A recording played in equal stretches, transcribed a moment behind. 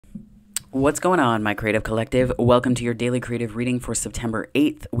What's going on, my creative collective? Welcome to your daily creative reading for September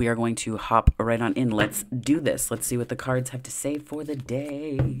 8th. We are going to hop right on in. Let's do this. Let's see what the cards have to say for the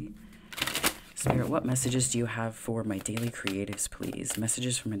day. Spirit, what messages do you have for my daily creatives, please?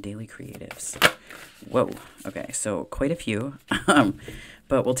 Messages for my daily creatives. Whoa. Okay, so quite a few,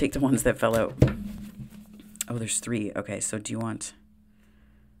 but we'll take the ones that fell out. Oh, there's three. Okay, so do you want...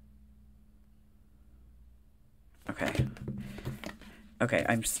 Okay. Okay,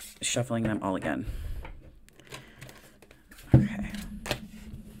 I'm shuffling them all again. Okay.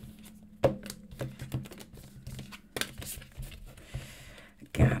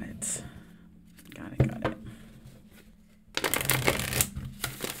 Got it. Got it.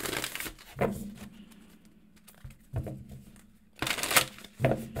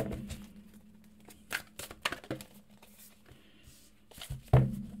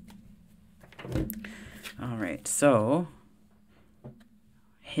 All right, so...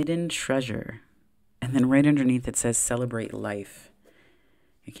 Hidden treasure. And then right underneath it says celebrate life.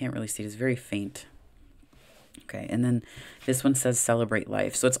 You can't really see it. It's very faint. Okay, and then this one says celebrate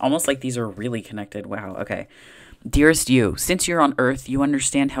life. So it's almost like these are really connected. Wow, okay. Dearest you, since you're on Earth, you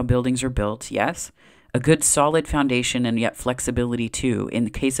understand how buildings are built, yes? A good solid foundation and yet flexibility too in the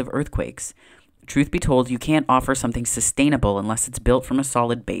case of earthquakes. Truth be told, you can't offer something sustainable unless it's built from a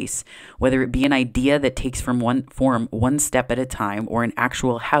solid base, whether it be an idea that takes from one form one step at a time or an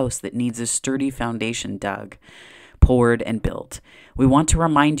actual house that needs a sturdy foundation dug, poured, and built. We want to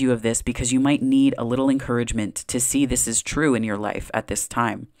remind you of this because you might need a little encouragement to see this is true in your life at this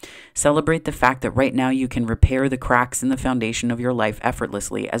time. Celebrate the fact that right now you can repair the cracks in the foundation of your life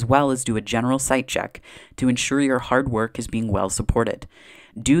effortlessly, as well as do a general site check to ensure your hard work is being well supported.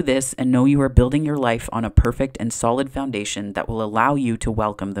 Do this and know you are building your life on a perfect and solid foundation that will allow you to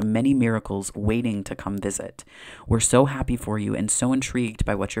welcome the many miracles waiting to come visit. We're so happy for you and so intrigued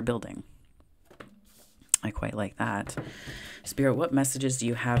by what you're building. I quite like that. Spirit, what messages do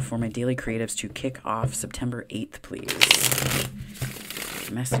you have for my daily creatives to kick off September 8th, please?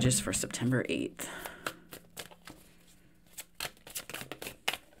 Messages for September 8th.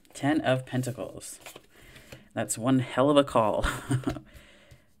 10 of Pentacles. That's one hell of a call.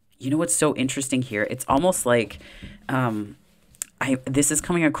 You know what's so interesting here? It's almost like this is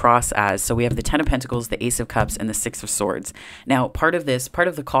coming across as, so we have the 10 of Pentacles, the Ace of Cups, and the 6 of Swords. Now, part of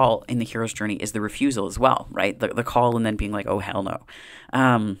the call in the hero's journey is the refusal as well, right? The call and then being like, oh, hell no.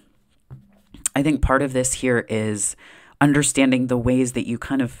 I think part of this here is understanding the ways that you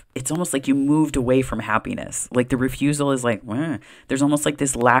kind of, it's almost like you moved away from happiness. Like the refusal is like, there's almost like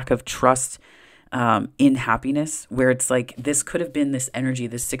this lack of trust in happiness, where it's like this could have been this energy,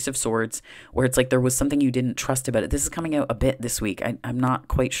 this 6 of Swords, where it's like there was something you didn't trust about it. This is coming out a bit this week. I'm not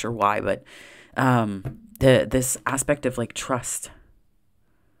quite sure why, but this aspect of like trust.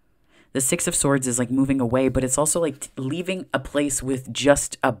 The 6 of Swords is like moving away, but it's also like leaving a place with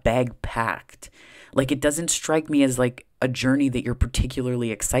just a bag packed. Like it doesn't strike me as like a journey that you're particularly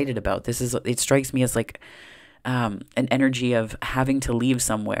excited about. It strikes me as like an energy of having to leave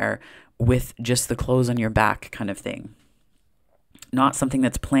somewhere with just the clothes on your back kind of thing. Not something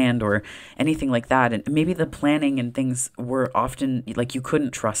that's planned or anything like that. And maybe the planning and things were often like you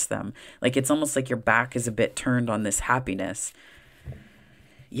couldn't trust them. Like it's almost like your back is a bit turned on this happiness.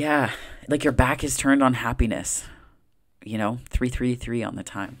 Yeah, like your back is turned on happiness. You know, 333 on the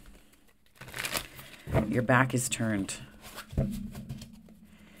time. Your back is turned.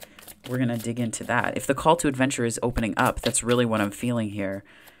 We're going to dig into that. If the call to adventure is opening up, that's really what I'm feeling here.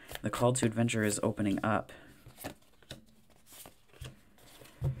 The call to adventure is opening up.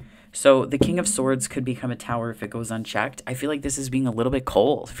 So the King of Swords could become a tower if it goes unchecked. I feel like this is being a little bit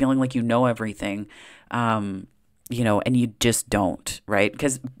cold, feeling like you know everything, you know, and you just don't, right?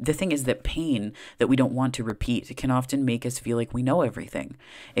 Because the thing is that pain that we don't want to repeat, it can often make us feel like we know everything.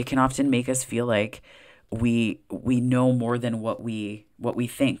 It can often make us feel like we know more than what we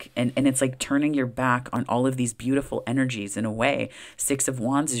think. And it's like turning your back on all of these beautiful energies in a way. 6 of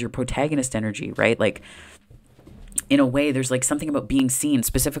Wands is your protagonist energy, right? Like in a way, there's like something about being seen,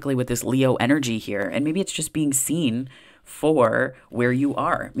 specifically with this Leo energy here. And maybe it's just being seen for where you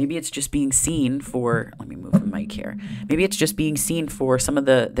are. Maybe it's just being seen for, let me move the mic here. Maybe it's just being seen for some of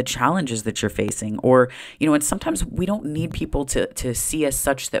the challenges that you're facing, or, you know, and sometimes we don't need people to see us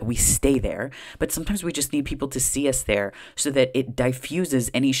such that we stay there, but sometimes we just need people to see us there so that it diffuses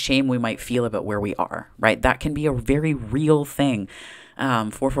any shame we might feel about where we are, right? That can be a very real thing.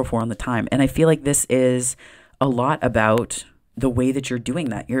 444 on the time. And I feel like this is a lot about the way that you're doing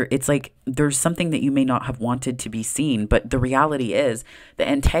that. It's like there's something that you may not have wanted to be seen, but the reality is the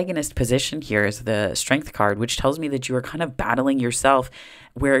antagonist position here is the strength card, which tells me that you are kind of battling yourself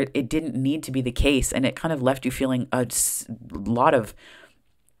where it didn't need to be the case, and it kind of left you feeling a lot of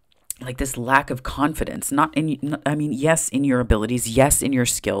like this lack of confidence. Not in, I mean, yes, in your abilities, yes, in your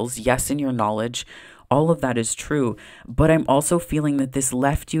skills, yes, in your knowledge. All of that is true, but I'm also feeling that this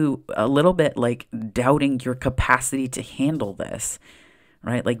left you a little bit like doubting your capacity to handle this,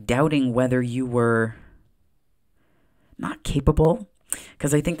 right? Like doubting whether you were not capable.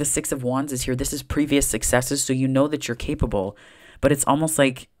 Because I think the Six of Wands is here. This is previous successes, so you know that you're capable, but it's almost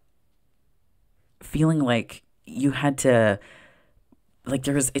like feeling like you had to, like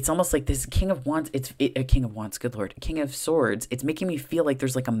it's almost like this King of Wands, a King of Wands, good Lord, King of Swords. It's making me feel like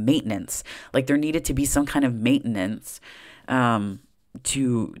there's like a maintenance, like there needed to be some kind of maintenance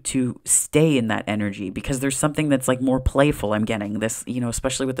to stay in that energy, because there's something that's like more playful. I'm getting this,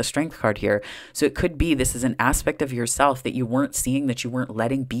 especially with the Strength card here. So it could be this is an aspect of yourself that you weren't seeing, that you weren't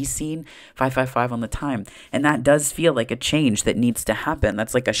letting be seen. 555 on the time. And that does feel like a change that needs to happen.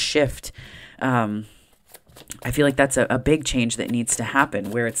 That's like a shift. I feel like that's a big change that needs to happen,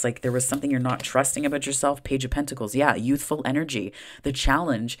 where it's like there was something you're not trusting about yourself. Page of Pentacles. Yeah, youthful energy. The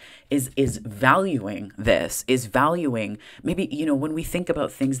challenge is valuing this, is valuing maybe, when we think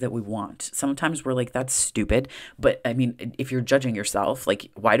about things that we want, sometimes we're like, that's stupid. But I mean, if you're judging yourself,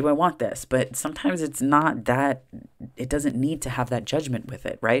 like, why do I want this? But sometimes it's not that, it doesn't need to have that judgment with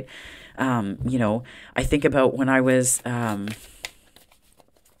it, right? I think about when I was,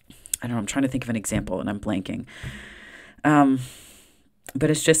 I don't know, I'm trying to think of an example and I'm blanking.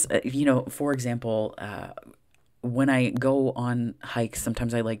 But it's just, for example, when I go on hikes,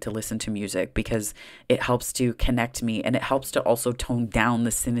 sometimes I like to listen to music because it helps to connect me, and it helps to also tone down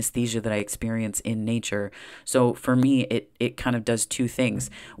the synesthesia that I experience in nature. So for me, it kind of does two things.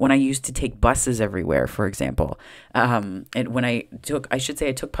 When I used to take buses everywhere, for example, and when I took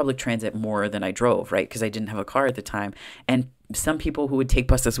public transit more than I drove, right? Because I didn't have a car at the time. And some people who would take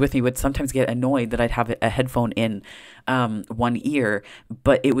buses with me would sometimes get annoyed that I'd have a headphone in one ear,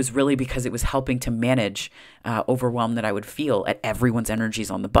 but it was really because it was helping to manage overwhelm that I would feel at everyone's energies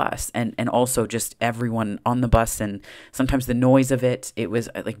on the bus, and also just everyone on the bus, and sometimes the noise of it. It was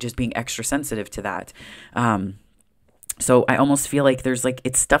like just being extra sensitive to that. So I almost feel like there's like,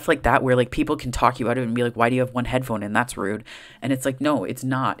 it's stuff like that where like people can talk you out of it and be like, why do you have one headphone in? That's rude. And it's like, no, it's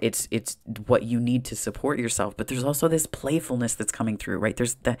not. It's what you need to support yourself. But there's also this playfulness that's coming through, right?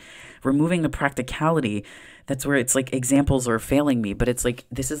 There's the removing the practicality. That's where it's like examples are failing me. But it's like,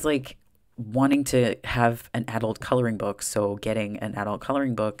 this is like wanting to have an adult coloring book. So getting an adult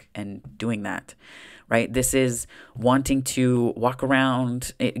coloring book and doing that. Right? This is wanting to walk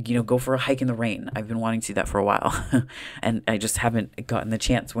around, go for a hike in the rain. I've been wanting to do that for a while and I just haven't gotten the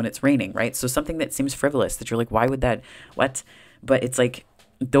chance when it's raining, right? So something that seems frivolous that you're like, why would that, what? But it's like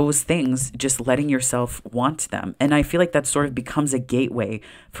those things, just letting yourself want them. And I feel like that sort of becomes a gateway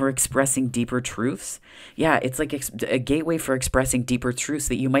for expressing deeper truths. Yeah, it's like a gateway for expressing deeper truths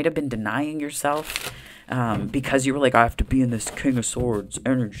that you might have been denying yourself. Because you were like, I have to be in this King of Swords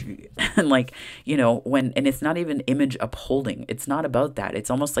energy. And like, and it's not even image upholding. It's not about that. It's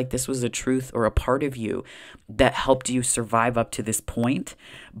almost like this was a truth or a part of you that helped you survive up to this point.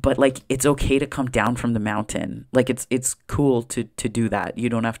 But like, it's okay to come down from the mountain. Like it's cool to do that. You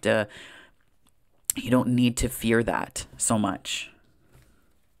don't need to fear that so much.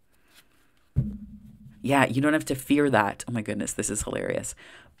 Yeah, you don't have to fear that. Oh my goodness, this is hilarious.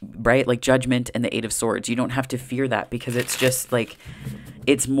 Right? Like judgment and the Eight of Swords. You don't have to fear that because it's just like,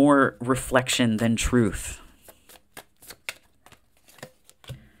 it's more reflection than truth.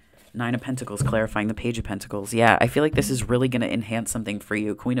 Nine of Pentacles, clarifying the Page of Pentacles. Yeah, I feel like this is really going to enhance something for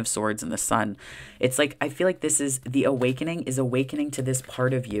you. Queen of Swords and the Sun. It's like, I feel like this is the awakening to this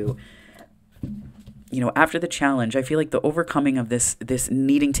part of you. After the challenge, I feel like the overcoming of this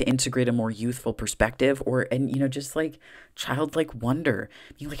needing to integrate a more youthful perspective just like childlike wonder.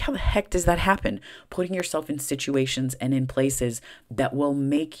 You're like, how the heck does that happen? Putting yourself in situations and in places that will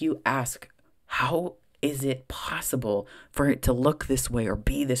make you ask, how is it possible for it to look this way or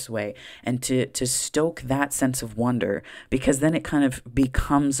be this way? And to stoke that sense of wonder, because then it kind of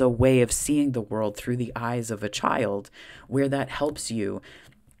becomes a way of seeing the world through the eyes of a child, where that helps you.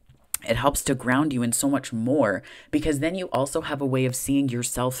 It helps to ground you in so much more, because then you also have a way of seeing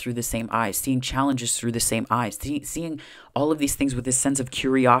yourself through the same eyes, seeing challenges through the same eyes, seeing all of these things with this sense of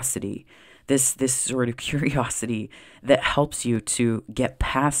curiosity, this sort of curiosity that helps you to get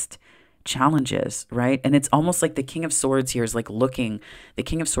past challenges, right? And it's almost like the King of Swords here is like the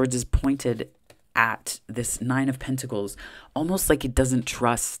King of Swords is pointed at this Nine of Pentacles, almost like it doesn't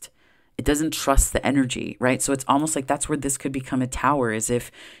trust the energy, right? So it's almost like that's where this could become a tower, is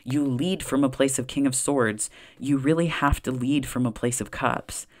if you lead from a place of King of Swords, you really have to lead from a place of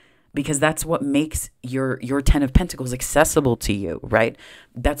Cups, because that's what makes your Ten of Pentacles accessible to you, right?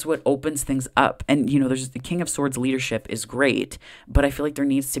 That's what opens things up. And, there's the King of Swords leadership is great, but I feel like there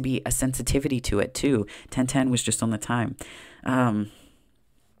needs to be a sensitivity to it too. 1010 was just on the time.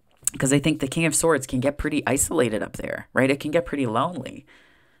 Because I think the King of Swords can get pretty isolated up there, right? It can get pretty lonely.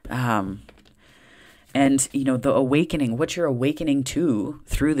 And, the awakening, what you're awakening to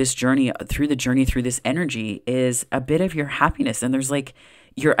through this journey, through this energy, is a bit of your happiness. And there's like,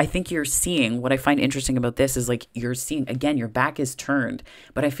 I think you're seeing, what I find interesting about this is like, you're seeing, again, your back is turned,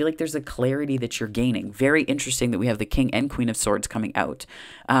 but I feel like there's a clarity that you're gaining. Very interesting that we have the King and Queen of Swords coming out.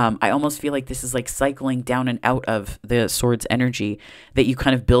 I almost feel like this is like cycling down and out of the Swords energy that you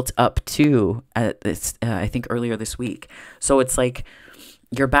kind of built up to I think earlier this week. So it's like,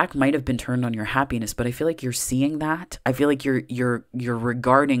 your back might have been turned on your happiness, but I feel like you're seeing that. I feel like you're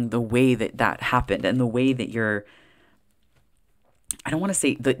regarding the way that happened, and the way that I don't want to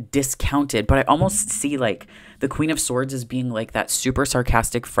say the discounted, but I almost see like the Queen of Swords as being like that super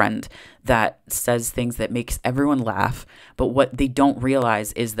sarcastic friend that says things that makes everyone laugh. But what they don't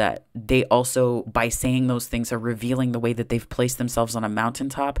realize is that they also, by saying those things, are revealing the way that they've placed themselves on a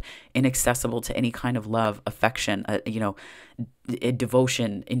mountaintop, inaccessible to any kind of love, affection, a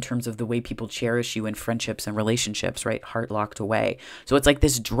devotion, in terms of the way people cherish you in friendships and relationships, right? Heart locked away. So it's like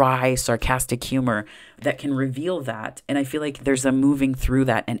this dry, sarcastic humor that can reveal that. And I feel like there's a moving through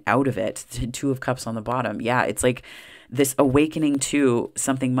that and out of it. Two of Cups on the bottom. Yeah, it's like this awakening to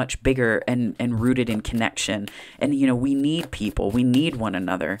something much bigger and rooted in connection. And, we need people. We need one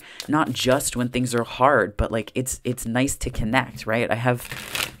another, not just when things are hard, but like it's nice to connect, right? I have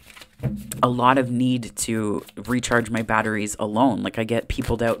a lot of need to recharge my batteries alone. Like I get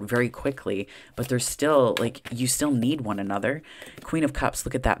peopled out very quickly, but there's still like, you still need one another. Queen of Cups,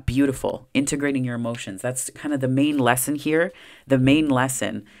 look at that. Beautiful. Integrating your emotions. That's kind of the main lesson here. The main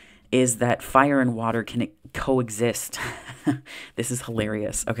lesson is that fire and water can coexist. This is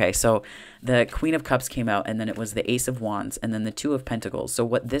hilarious. Okay, so the Queen of Cups came out, and then it was the Ace of Wands, and then the Two of Pentacles. So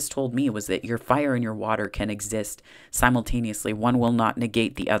what this told me was that your fire and your water can exist simultaneously. One will not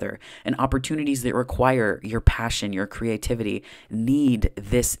negate the other. And opportunities that require your passion, your creativity, need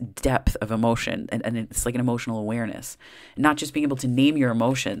this depth of emotion. And it's like an emotional awareness. Not just being able to name your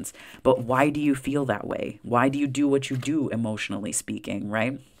emotions, but why do you feel that way? Why do you do what you do, emotionally speaking,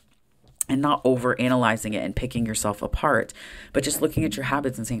 right? And not over analyzing it and picking yourself apart, but just looking at your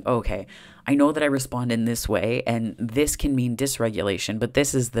habits and saying, oh, okay, I know that I respond in this way, and this can mean dysregulation, but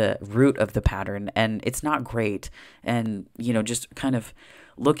this is the root of the pattern, and it's not great. And, just kind of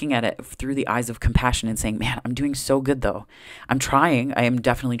looking at it through the eyes of compassion and saying, man, I'm doing so good though. I'm trying. I am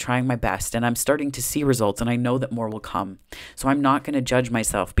definitely trying my best, and I'm starting to see results, and I know that more will come. So I'm not going to judge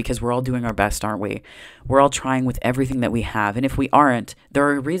myself, because we're all doing our best, aren't we? We're all trying with everything that we have. And if we aren't, there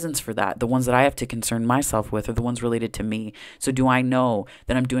are reasons for that. The ones that I have to concern myself with are the ones related to me. So do I know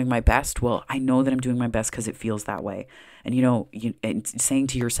that I'm doing my best? Well, I know that I'm doing my best because it feels that way. And, and saying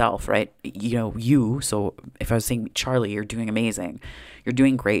to yourself, right, so if I was saying, Charlie, you're doing amazing. You're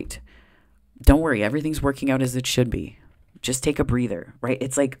doing great. Don't worry. Everything's working out as it should be. Just take a breather, right?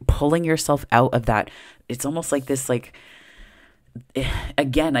 It's like pulling yourself out of that. It's almost like this, like,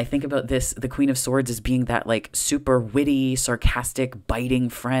 again, I think about this, the Queen of Swords as being that like super witty, sarcastic, biting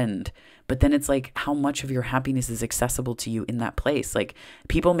friend. But then it's like, how much of your happiness is accessible to you in that place? Like,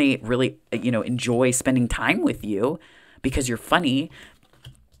 people may really, enjoy spending time with you because you're funny,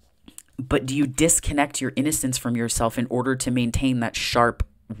 but do you disconnect your innocence from yourself in order to maintain that sharp,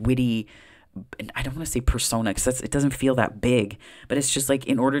 witty, I don't want to say persona, because it doesn't feel that big, but it's just like,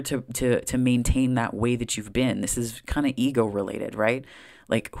 in order to maintain that way that you've been. This is kind of ego related, right?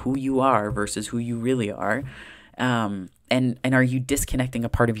 Like who you are versus who you really are. And are you disconnecting a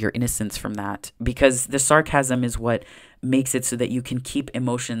part of your innocence from that? Because the sarcasm is what makes it so that you can keep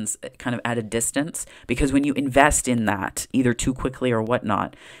emotions kind of at a distance. Because when you invest in that, either too quickly or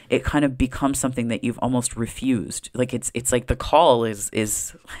whatnot, it kind of becomes something that you've almost refused. Like it's like the call is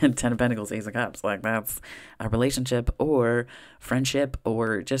Ten of Pentacles, Ace of Cups. Like that's a relationship or friendship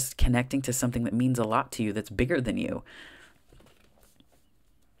or just connecting to something that means a lot to you, that's bigger than you.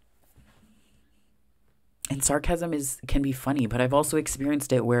 And sarcasm can be funny, but I've also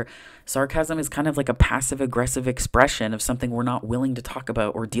experienced it where sarcasm is kind of like a passive-aggressive expression of something we're not willing to talk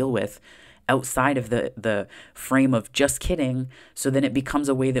about or deal with. outside of the frame of just kidding. So then it becomes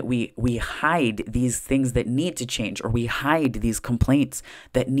a way that we hide these things that need to change, or we hide these complaints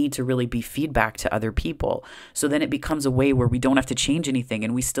that need to really be feedback to other people. So then it becomes a way where we don't have to change anything,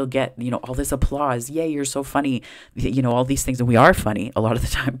 and we still get, all this applause. Yay, you're so funny. All these things. And we are funny a lot of the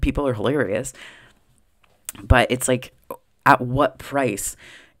time. People are hilarious. But it's like, at what price?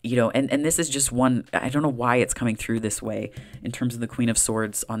 And this is just one, I don't know why it's coming through this way in terms of the Queen of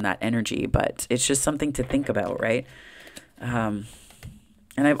Swords on that energy, but it's just something to think about, right? And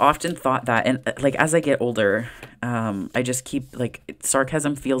I've often thought that, and like, as I get older, I just keep, like,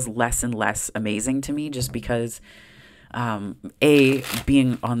 sarcasm feels less and less amazing to me, just because,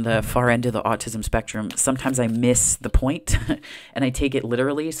 being on the far end of the autism spectrum, sometimes I miss the point and I take it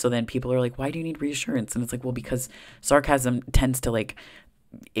literally. So then people are like, why do you need reassurance? And it's like, well, because sarcasm tends to, like,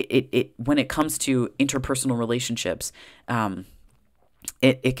 it when it comes to interpersonal relationships,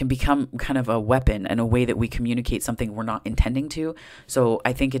 it can become kind of a weapon and a way that we communicate something we're not intending to. So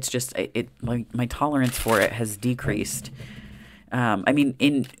I think it's just my tolerance for it has decreased. I mean,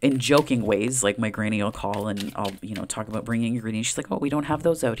 in joking ways, like my granny will call and I'll, talk about bringing ingredients. She's like, oh, we don't have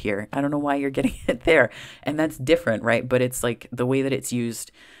those out here. I don't know why you're getting it there. And that's different, right? But it's like the way that it's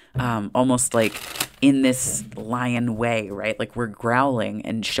used, almost like in this lion way, right? Like we're growling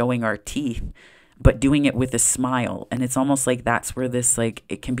and showing our teeth, but doing it with a smile. And it's almost like that's where this, like,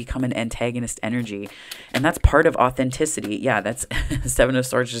 it can become an antagonist energy. And that's part of authenticity. Yeah, that's Seven of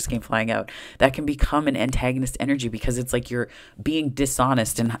Swords just came flying out. That can become an antagonist energy because it's like you're being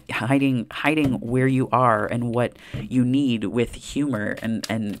dishonest and hiding where you are and what you need with humor.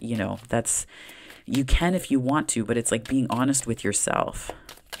 And that's, you can if you want to, but it's like being honest with yourself.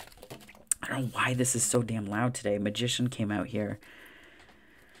 I don't know why this is so damn loud today. Magician came out here.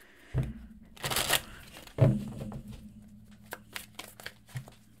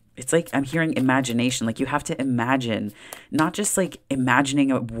 It's like I'm hearing imagination. Like you have to imagine, not just like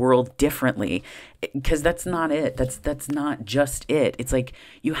imagining a world differently, because that's not it. That's not just it. It's like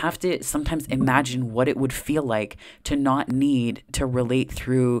you have to sometimes imagine what it would feel like to not need to relate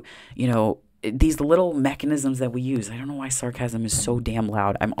through, these little mechanisms that we use. I don't know why sarcasm is so damn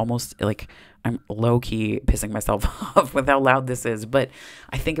loud. I'm almost like, I'm low-key pissing myself off with how loud this is. But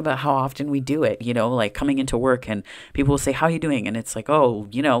I think about how often we do it, like coming into work and people will say, how are you doing? And it's like, oh,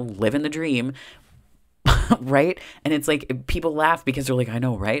 living the dream, right? And it's like people laugh because they're like, I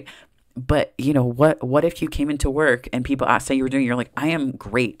know, right? But what if you came into work and people asked how you were doing? You're like, I am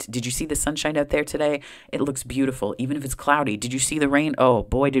great. Did you see the sunshine out there today? It looks beautiful. Even if it's cloudy. Did you see the rain? Oh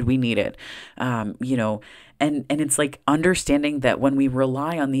boy, did we need it. And it's like understanding that when we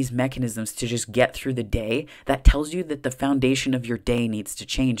rely on these mechanisms to just get through the day, that tells you that the foundation of your day needs to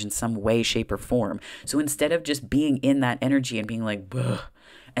change in some way, shape, or form. So instead of just being in that energy and being like, "Bleh,"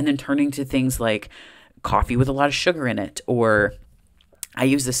 and then turning to things like coffee with a lot of sugar in it, or I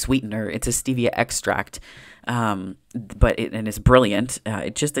use a sweetener. It's a stevia extract, but it's brilliant.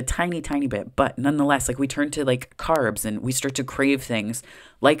 It's just a tiny, tiny bit, but nonetheless, like we turn to like carbs and we start to crave things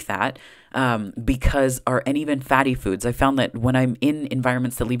like that, because and even fatty foods. I found that when I'm in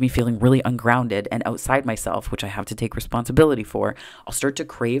environments that leave me feeling really ungrounded and outside myself, which I have to take responsibility for, I'll start to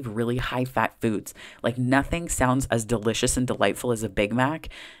crave really high fat foods. Like nothing sounds as delicious and delightful as a Big Mac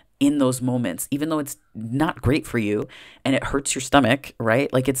in those moments, even though it's not great for you and it hurts your stomach,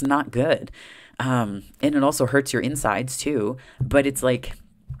 right? Like it's not good. And it also hurts your insides too. But it's like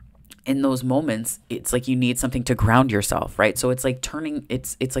in those moments, it's like you need something to ground yourself, right? So it's like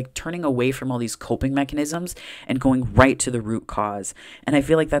it's like turning away from all these coping mechanisms and going right to the root cause. And I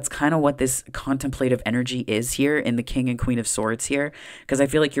feel like that's kind of what this contemplative energy is here in the King and Queen of Swords here, because I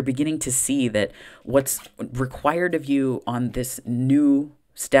feel like you're beginning to see that what's required of you on this new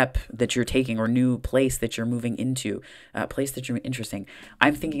step that you're taking or new place that you're moving into, place that you're interesting.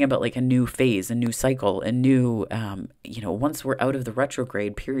 I'm thinking about like a new phase, a new cycle, a new, once we're out of the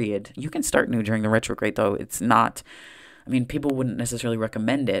retrograde period, you can start new during the retrograde though. It's not, I mean, people wouldn't necessarily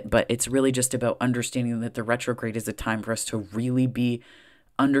recommend it, but it's really just about understanding that the retrograde is a time for us to really be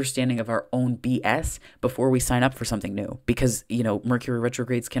understanding of our own BS before we sign up for something new, because, Mercury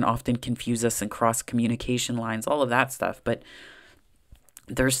retrogrades can often confuse us and cross communication lines, all of that stuff. But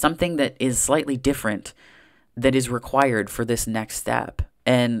there's something that is slightly different that is required for this next step.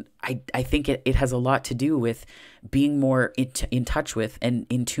 And I think it has a lot to do with being more in touch with and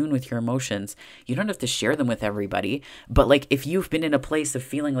in tune with your emotions. You don't have to share them with everybody, but like if you've been in a place of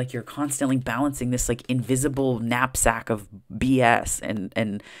feeling like you're constantly balancing this like invisible knapsack of BS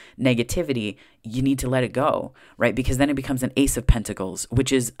and negativity, you need to let it go, right? Because then it becomes an Ace of Pentacles,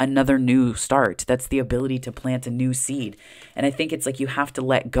 which is another new start. That's the ability to plant a new seed. And I think it's like you have to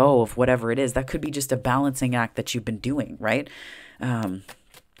let go of whatever it is. That could be just a balancing act that you've been doing, right?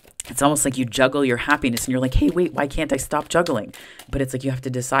 It's almost like you juggle your happiness and you're like, hey, wait, why can't I stop juggling? But it's like you have to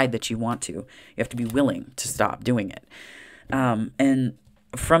decide that you want to. You have to be willing to stop doing it. And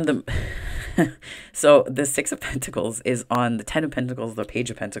from the... so the Six of Pentacles is on the Ten of Pentacles, the Page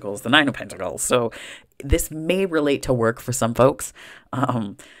of Pentacles, the Nine of Pentacles. So this may relate to work for some folks.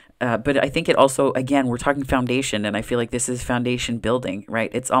 But I think it also, again, we're talking foundation, and I feel like this is foundation building, right?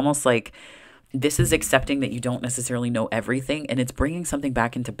 It's almost like this is accepting that you don't necessarily know everything, and it's bringing something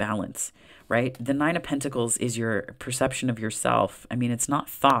back into balance, right? The Nine of Pentacles is your perception of yourself. I mean, it's not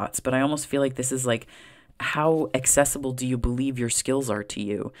thoughts, but I almost feel like this is like, how accessible do you believe your skills are to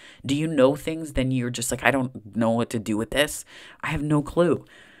you? Do you know things? Then you're just like, I don't know what to do with this. I have no clue,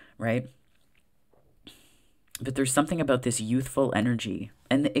 right? But there's something about this youthful energy,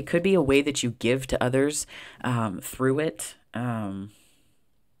 and it could be a way that you give to others through it.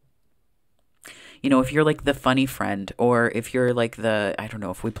 You know, if you're like the funny friend, or if you're like the, I don't know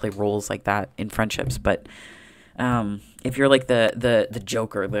if we play roles like that in friendships, but if you're like the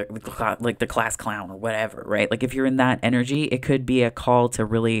joker, like the class clown or whatever, right? Like if you're in that energy, it could be a call to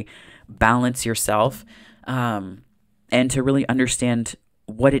really balance yourself and to really understand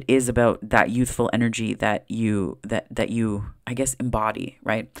what it is about that youthful energy that you I guess embody,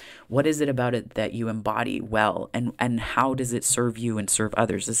 right? What is it about it that you embody well, and how does it serve you and serve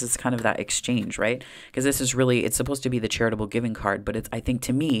others? This is kind of that exchange, right? Because this is really, it's supposed to be the charitable giving card, but it's, I think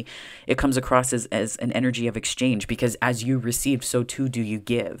to me it comes across as an energy of exchange, because as you receive, so too do you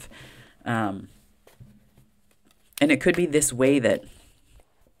give. And it could be this way that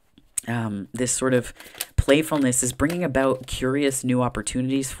this sort of playfulness is bringing about curious new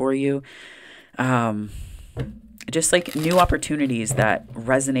opportunities for you. Just like new opportunities that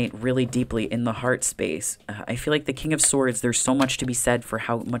resonate really deeply in the heart space. I feel like the King of Swords, there's so much to be said for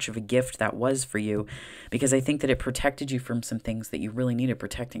how much of a gift that was for you, because I think that it protected you from some things that you really needed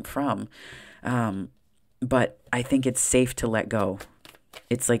protecting from. But I think it's safe to let go.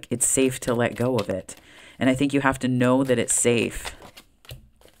 It's like, it's safe to let go of it. And I think you have to know that it's safe.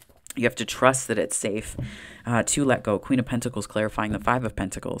 You have to trust that it's safe to let go. Queen of Pentacles clarifying the Five of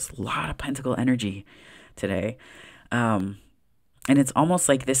Pentacles. A lot of pentacle energy today. And it's almost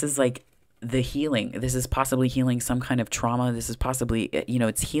like this is like the healing. This is possibly healing some kind of trauma. This is possibly, you know,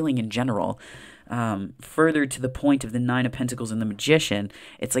 it's healing in general. Further to the point of the Nine of Pentacles and the Magician,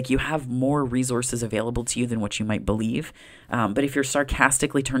 it's like you have more resources available to you than what you might believe. But if you're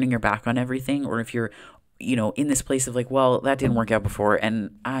sarcastically turning your back on everything, or if you're, you know, in this place of like, well, that didn't work out before,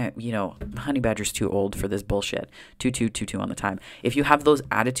 and you know, Honey Badger's too old for this bullshit. 2-2-2-2 on the time. If you have those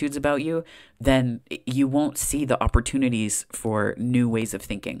attitudes about you, then you won't see the opportunities for new ways of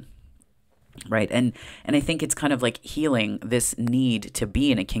thinking. Right. And I think it's kind of like healing this need to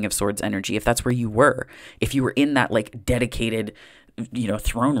be in a King of Swords energy. If that's where you were, if you were in that like dedicated, you know,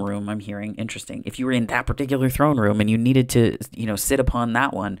 throne room, I'm hearing, interesting. If you were in that particular throne room and you needed to, you know, sit upon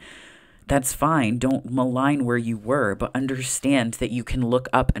that one, that's fine. Don't malign where you were, but understand that you can look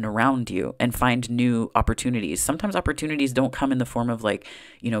up and around you and find new opportunities. Sometimes opportunities don't come in the form of like,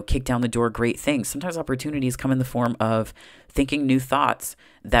 you know, kick down the door, great things. Sometimes opportunities come in the form of thinking new thoughts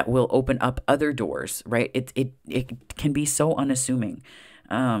that will open up other doors, right? It can be so unassuming.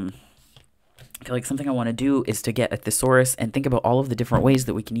 I feel like something I want to do is to get a thesaurus and think about all of the different ways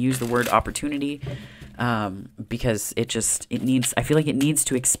that we can use the word opportunity, because it needs, I feel like it needs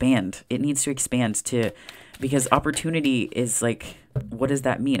to expand. It needs to expand because opportunity is like, what does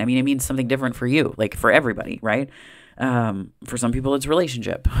that mean? I mean, it means something different for you, like for everybody, right? For some people it's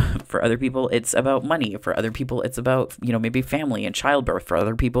relationship. For other people it's about money. For other people it's about, you know, maybe family and childbirth. For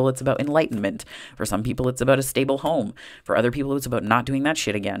other people it's about enlightenment. For some people it's about a stable home. For other people it's about not doing that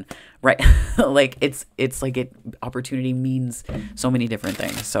shit again, right? Like it's like opportunity means so many different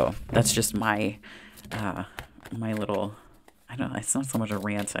things. So that's just my little, I don't know, it's not so much a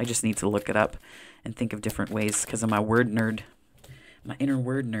rant. I just need to look it up and think of different ways because I'm my word nerd, my inner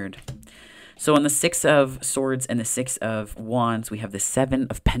word nerd. So on the Six of Swords and the Six of Wands, we have the Seven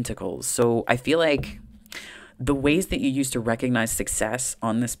of Pentacles. So I feel like the ways that you used to recognize success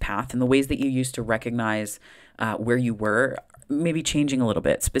on this path and the ways that you used to recognize where you were maybe changing a little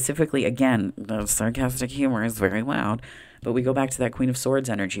bit. Specifically, again, the sarcastic humor is very loud, but we go back to that Queen of Swords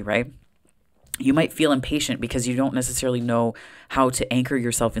energy, right? You might feel impatient because you don't necessarily know how to anchor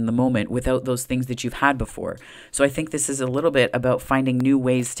yourself in the moment without those things that you've had before. So I think this is a little bit about finding new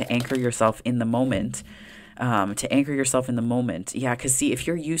ways to anchor yourself in the moment. Yeah, because see, if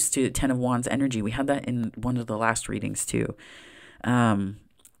you're used to Ten of Wands energy, we had that in one of the last readings too.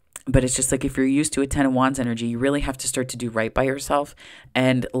 But it's just like if you're used to a Ten of Wands energy, you really have to start to do right by yourself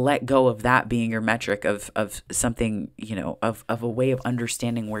and let go of that being your metric of something, of a way of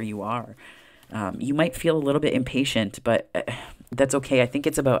understanding where you are. You might feel a little bit impatient, but that's okay. I think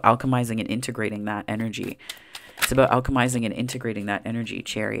it's about alchemizing and integrating that energy.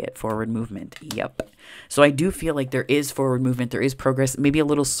 Chariot, forward movement. Yep. So I do feel like there is forward movement. There is progress, maybe a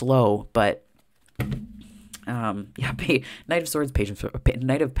little slow, but Knight of Swords,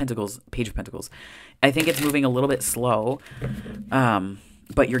 Knight of Pentacles, Page of Pentacles. I think it's moving a little bit slow.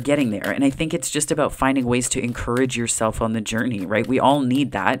 But you're getting there. And I think it's just about finding ways to encourage yourself on the journey, right? We all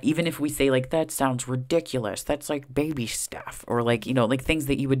need that. Even if we say like, that sounds ridiculous. That's like baby stuff, or like, like things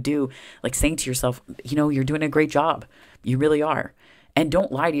that you would do, like saying to yourself, you're doing a great job. You really are. And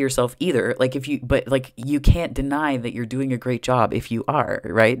don't lie to yourself either. But you can't deny that you're doing a great job if you are,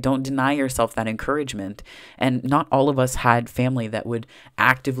 right? Don't deny yourself that encouragement. And not all of us had family that would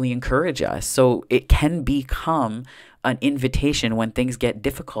actively encourage us. So it can become an invitation when things get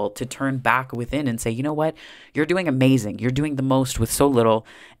difficult to turn back within and say, you know what, you're doing amazing. You're doing the most with so little.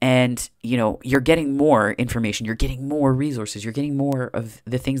 And, you're getting more information. You're getting more resources. You're getting more of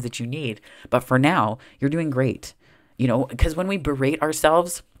the things that you need. But for now, you're doing great. Because when we berate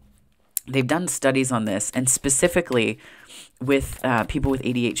ourselves, they've done studies on this, and specifically with people with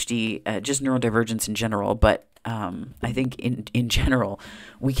ADHD, just neurodivergence in general, but I think in general,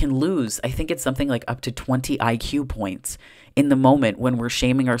 we can lose, I think it's something like up to 20 IQ points in the moment when we're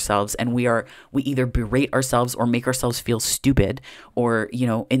shaming ourselves, and we either berate ourselves or make ourselves feel stupid, or,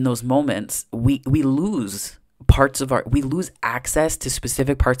 in those moments, we lose we lose access to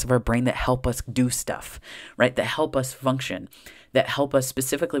specific parts of our brain that help us do stuff, right? That help us function, that help us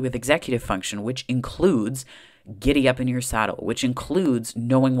specifically with executive function, which includes giddy up in your saddle, which includes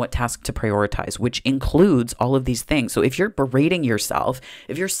knowing what task to prioritize, which includes all of these things. So if you're berating yourself,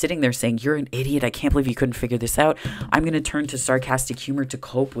 if you're sitting there saying, you're an idiot, I can't believe you couldn't figure this out, I'm going to turn to sarcastic humor to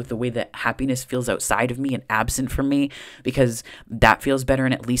cope with the way that happiness feels outside of me and absent from me, because that feels better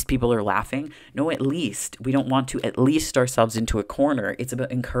and at least people are laughing. No, at least we don't want to at least ourselves into a corner. It's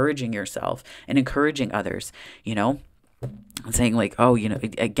about encouraging yourself and encouraging others, saying like, oh,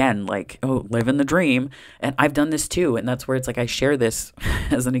 again, like, oh, living the dream. And I've done this too. And that's where it's like, I share this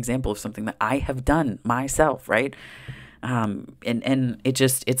as an example of something that I have done myself. Right. And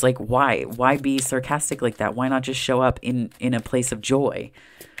it's like, why be sarcastic like that? Why not just show up in a place of joy?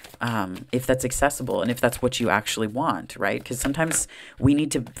 If that's accessible and if that's what you actually want. Right. Because sometimes we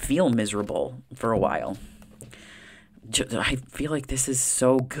need to feel miserable for a while. I feel like this is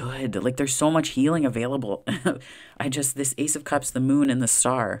so good. Like there's so much healing available. This Ace of Cups, the moon and the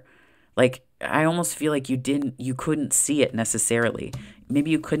star, like I almost feel like you couldn't see it necessarily.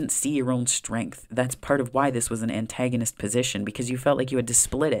 Maybe you couldn't see your own strength. That's part of why this was an antagonist position, because you felt like you had to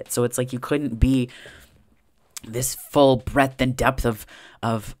split it. So it's like you couldn't be this full breadth and depth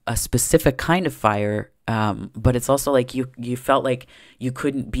of a specific kind of fire. But it's also like you felt like you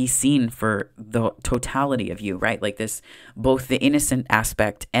couldn't be seen for the totality of you, right? Like this, both the innocent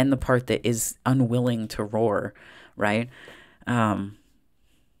aspect and the part that is unwilling to roar, right?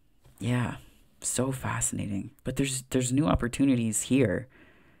 Yeah, so fascinating. But there's new opportunities here.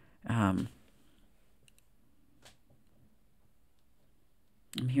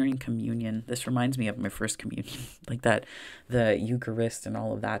 I'm hearing communion. This reminds me of my first communion, like that, the Eucharist and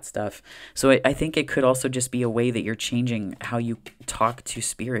all of that stuff. So I think it could also just be a way that you're changing how you talk to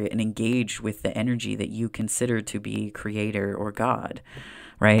spirit and engage with the energy that you consider to be creator or God,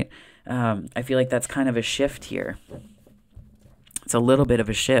 right? I feel like that's kind of a shift here. It's a little bit of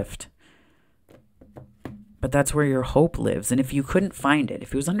a shift. But that's where your hope lives. And if you couldn't find it,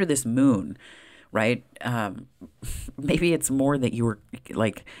 if it was under this moon, right? Maybe it's more that you were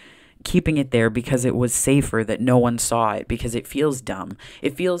like keeping it there because it was safer that no one saw it, because it feels dumb.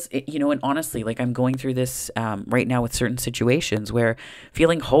 It feels, and honestly, like I'm going through this right now with certain situations where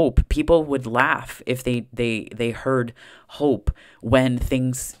feeling hope, people would laugh if they heard hope when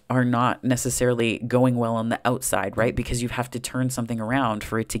things are not necessarily going well on the outside, right? Because you have to turn something around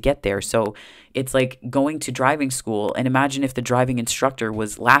for it to get there. So it's like going to driving school, and imagine if the driving instructor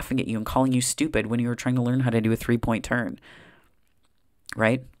was laughing at you and calling you stupid when you were trying to learn how to do a 3-point turn,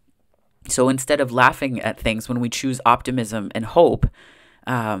 right? So instead of laughing at things, when we choose optimism and hope,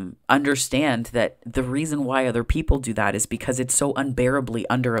 understand that the reason why other people do that is because it's so unbearably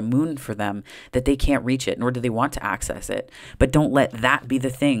under a moon for them that they can't reach it, nor do they want to access it. But don't let that be the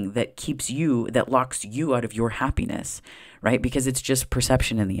thing that that locks you out of your happiness, right? Because it's just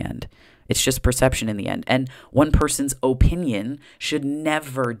perception in the end. It's just perception in the end. And one person's opinion should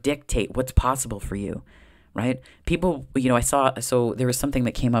never dictate what's possible for you. Right? People, so there was something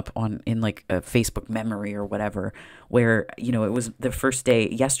that came up in like a Facebook memory or whatever, where, it was the first day,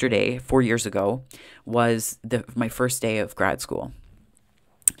 yesterday, 4 years ago, was my first day of grad school.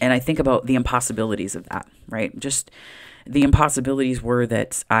 And I think about the impossibilities of that, right? Just the impossibilities were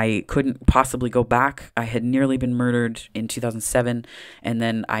that I couldn't possibly go back. I had nearly been murdered in 2007. And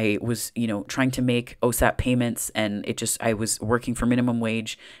then I was, trying to make OSAP payments, and I was working for minimum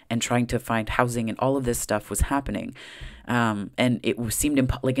wage and trying to find housing, and all of this stuff was happening. And it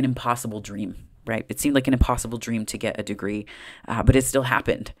seemed like an impossible dream, right? It seemed like an impossible dream to get a degree, but it still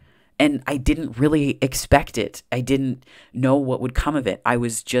happened. And I didn't really expect it. I didn't know what would come of it. I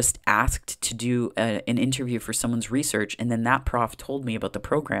was just asked to do an interview for someone's research. And then that prof told me about the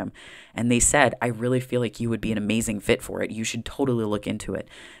program. And they said, I really feel like you would be an amazing fit for it. You should totally look into it.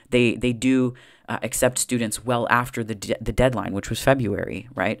 They do accept students well after the deadline, which was February,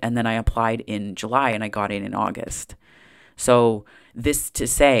 right? And then I applied in July and I got in August. So this to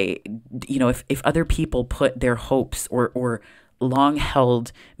say, if other people put their hopes or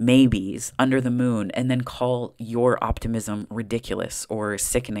long-held maybes under the moon and then call your optimism ridiculous or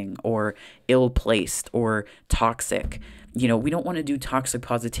sickening or ill-placed or toxic. We don't want to do toxic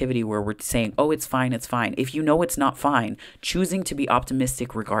positivity where we're saying, oh, it's fine, it's fine. If you know it's not fine, choosing to be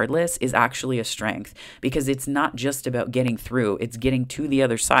optimistic regardless is actually a strength, because it's not just about getting through, it's getting to the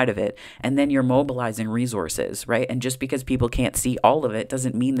other side of it, and then you're mobilizing resources, right? And just because people can't see all of it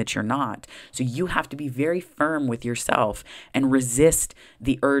doesn't mean that you're not. So you have to be very firm with yourself and resist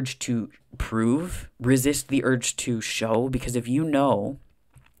the urge to prove, resist the urge to show, because if you know,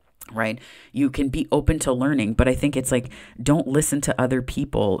 right, you can be open to learning. But I think it's like, don't listen to other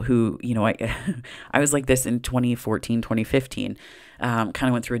people who, I was like this in 2014, 2015, kind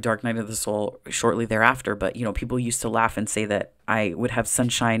of went through a dark night of the soul shortly thereafter. But, people used to laugh and say that I would have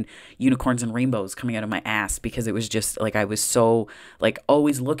sunshine, unicorns, and rainbows coming out of my ass, because it was just like I was so like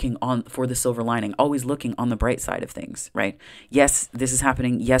always looking for the silver lining, always looking on the bright side of things, right? Yes, this is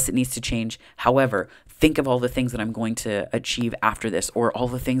happening. Yes, it needs to change. However, think of all the things that I'm going to achieve after this, or all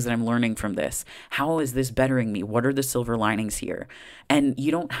the things that I'm learning from this. How is this bettering me? What are the silver linings here? And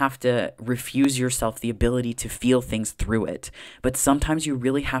you don't have to refuse yourself the ability to feel things through it, but sometimes you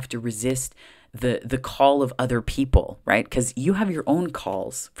really have to resist the call of other people, right? Because you have your own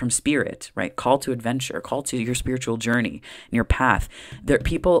calls from spirit, right? Call to adventure, call to your spiritual journey and your path.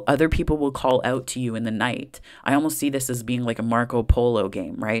 Other people will call out to you in the night. I almost see this as being like a Marco Polo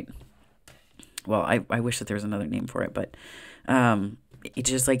game, right? Well, I wish that there was another name for it, but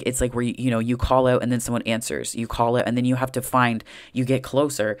it's like where you call out and then someone answers. You call it and then you get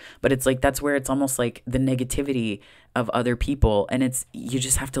closer. But it's like that's where it's almost like the negativity of other people, and you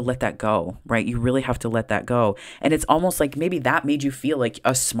just have to let that go, right? You really have to let that go. And it's almost like maybe that made you feel like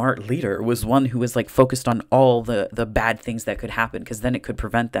a smart leader was one who was like focused on all the bad things that could happen, because then it could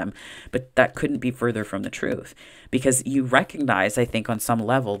prevent them. But that couldn't be further from the truth, because you recognize, I think, on some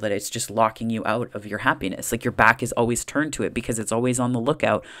level that it's just locking you out of your happiness. Like your back is always turned to it because it's always on the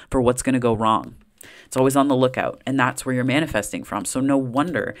lookout for what's going to go wrong. It's always on the lookout, and that's where you're manifesting from. So no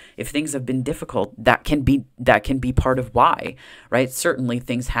wonder if things have been difficult, that can be part of why, right? Certainly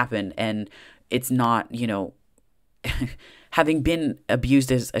things happen, and it's not, having been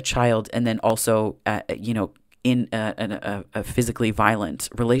abused as a child, and then also, in a physically violent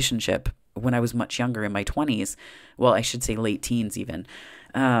relationship when I was much younger, in my 20s, well, I should say late teens even,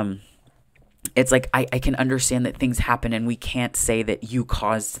 it's like I can understand that things happen, and we can't say that you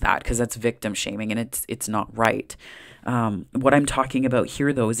caused that, because that's victim shaming, and it's not right. What I'm talking about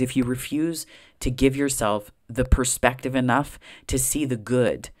here, though, is if you refuse to give yourself the perspective enough to see the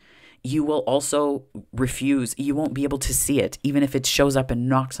good, you will also you won't be able to see it, even if it shows up and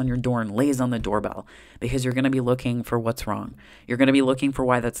knocks on your door and lays on the doorbell, because you're going to be looking for what's wrong. You're going to be looking for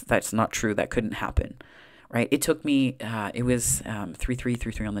why that's not true, that couldn't happen. Right? It took me, it was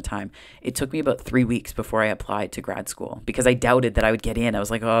 3-3 on the time. It took me about 3 weeks before I applied to grad school, because I doubted that I would get in. I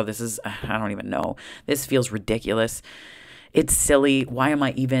was like, oh, I don't even know. This feels ridiculous. It's silly. Why am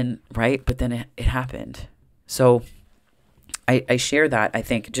I even, right? But then it happened. So I share that, I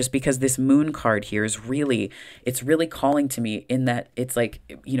think, just because this moon card here it's really calling to me, in that it's like,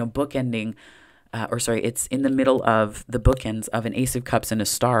 bookending or sorry, it's in the middle of the bookends of an Ace of Cups and a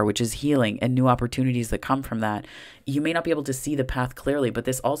star, which is healing and new opportunities that come from that. You may not be able to see the path clearly, but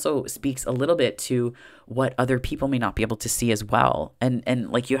this also speaks a little bit to what other people may not be able to see as well.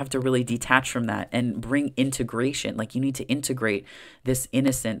 And like, you have to really detach from that and bring integration. Like, you need to integrate this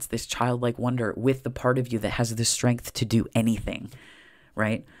innocence, this childlike wonder with the part of you that has the strength to do anything,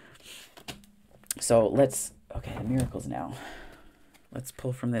 right? So okay, the miracles now. Let's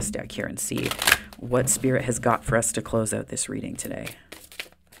pull from this deck here and see what Spirit has got for us to close out this reading today.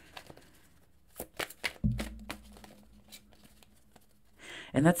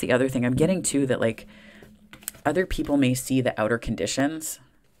 And that's the other thing. I'm getting to that, like, other people may see the outer conditions,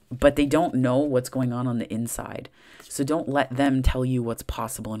 but they don't know what's going on the inside. So don't let them tell you what's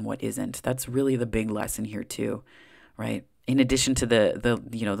possible and what isn't. That's really the big lesson here too, right? In addition to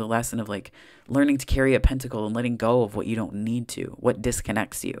the lesson of like learning to carry a pentacle and letting go of what you don't need to, what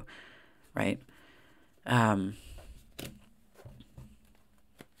disconnects you, right? Yeah.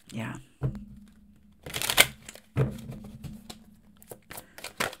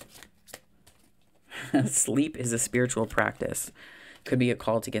 Sleep is a spiritual practice. Could be a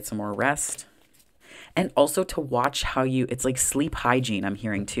call to get some more rest. And also to watch how it's like sleep hygiene, I'm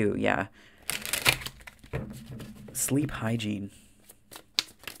hearing too. Yeah. Sleep hygiene.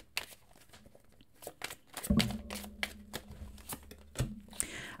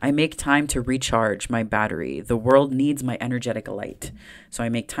 I make time to recharge my battery. The world needs my energetic light. So I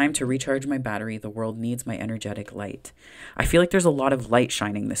make time to recharge my battery. The world needs my energetic light. I feel like there's a lot of light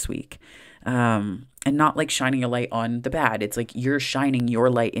shining this week. And not like shining a light on the bad. It's like you're shining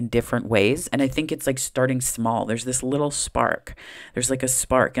your light in different ways. And I think it's like starting small. There's this little spark. There's like a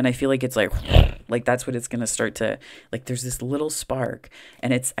spark. And I feel like it's like that's what it's going to start to, like, there's this little spark.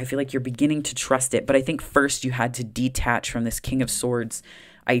 And I feel like you're beginning to trust it. But I think first you had to detach from this King of Swords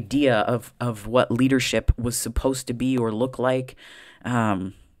idea of what leadership was supposed to be or look like.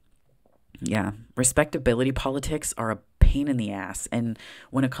 Yeah, respectability politics are a pain in the ass. And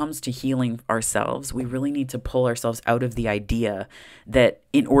when it comes to healing ourselves, we really need to pull ourselves out of the idea that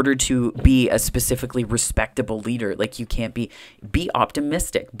in order to be a specifically respectable leader, like, you can't be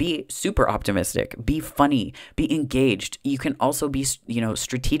optimistic, be super optimistic, be funny, be engaged. You can also be,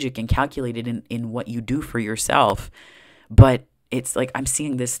 strategic and calculated in what you do for yourself. But it's like, I'm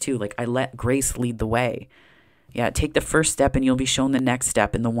seeing this too. Like, I let grace lead the way. Yeah, take the first step and you'll be shown the next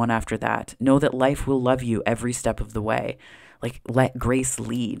step and the one after that. Know that life will love you every step of the way. Like, let grace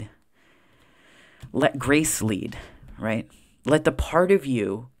lead. Let grace lead, right? Let the part of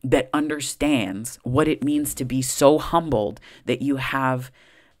you that understands what it means to be so humbled that you have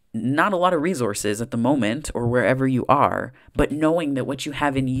not a lot of resources at the moment or wherever you are, but knowing that what you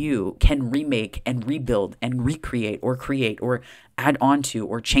have in you can remake and rebuild and recreate or create or add on to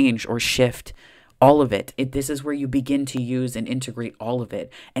or change or shift. All of it. This is where you begin to use and integrate all of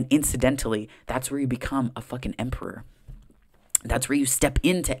it. And incidentally, that's where you become a fucking emperor. That's where you step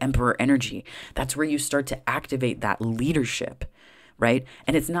into emperor energy. That's where you start to activate that leadership, right?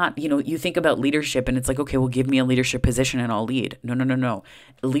 And it's not, you think about leadership and it's like, okay, well, give me a leadership position and I'll lead. No.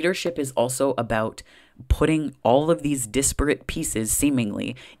 Leadership is also about putting all of these disparate pieces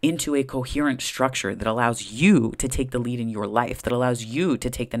seemingly into a coherent structure that allows you to take the lead in your life, that allows you to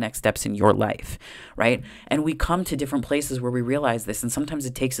take the next steps in your life, right? And we come to different places where we realize this, and sometimes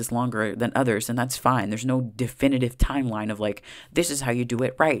it takes us longer than others, and that's fine. There's no definitive timeline of like, this is how you do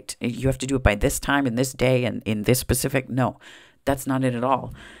it right. You have to do it by this time and this day and in this specific, no. That's not it at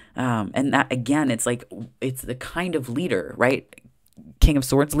all. And that, again, it's like, it's the kind of leader, right? King of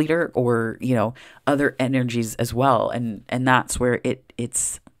Swords leader, or, other energies as well. And that's where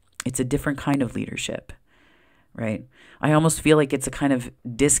it's a different kind of leadership, right? I almost feel like it's a kind of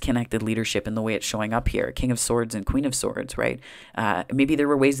disconnected leadership in the way it's showing up here. King of Swords and Queen of Swords, right? Maybe there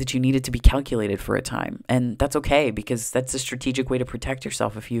were ways that you needed to be calculated for a time, and that's okay, because that's a strategic way to protect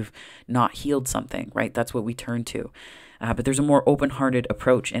yourself if you've not healed something, right? That's what we turn to. But there's a more open-hearted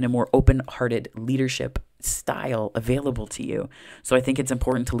approach and a more open-hearted leadership style available to you. So I think it's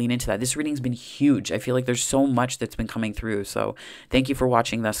important to lean into that. This reading's been huge. I feel like there's so much that's been coming through. So thank you for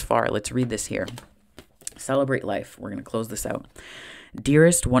watching thus far. Let's read this here. Celebrate life. We're going to close this out.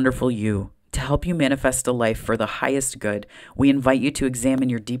 Dearest, wonderful you, to help you manifest a life for the highest good, we invite you to examine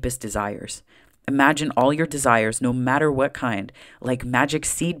your deepest desires. Imagine all your desires, no matter what kind, like magic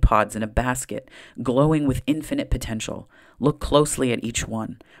seed pods in a basket, glowing with infinite potential. Look closely at each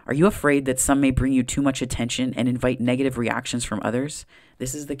one. Are you afraid that some may bring you too much attention and invite negative reactions from others?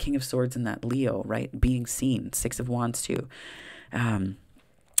 This is the King of Swords in that Leo, right? Being seen. 6 of Wands too.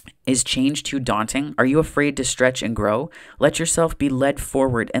 Is change too daunting? Are you afraid to stretch and grow? Let yourself be led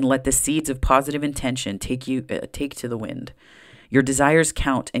forward and let the seeds of positive intention take to the wind. Your desires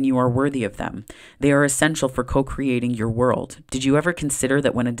count and you are worthy of them. They are essential for co-creating your world. Did you ever consider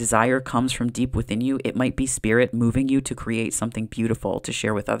that when a desire comes from deep within you, it might be spirit moving you to create something beautiful to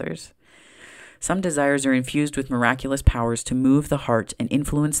share with others? Some desires are infused with miraculous powers to move the heart and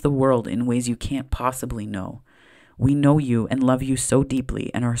influence the world in ways you can't possibly know. We know you and love you so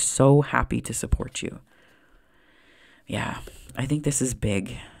deeply and are so happy to support you. Yeah, I think this is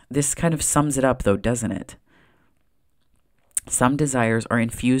big. This kind of sums it up though, doesn't it? Some desires are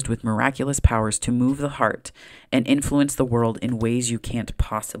infused with miraculous powers to move the heart and influence the world in ways you can't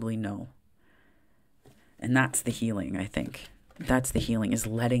possibly know. And that's the healing, I think. That's the healing, is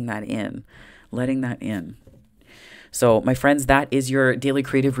letting that in. Letting that in. So, my friends, that is your daily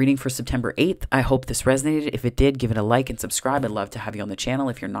creative reading for September 8th. I hope this resonated. If it did, give it a like and subscribe. I'd love to have you on the channel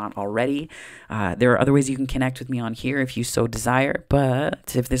if you're not already. There are other ways you can connect with me on here if you so desire.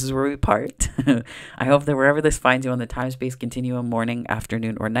 But if this is where we part, I hope that wherever this finds you on the time-space continuum, morning,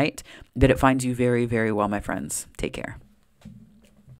 afternoon, or night, that it finds you very, very well, my friends. Take care.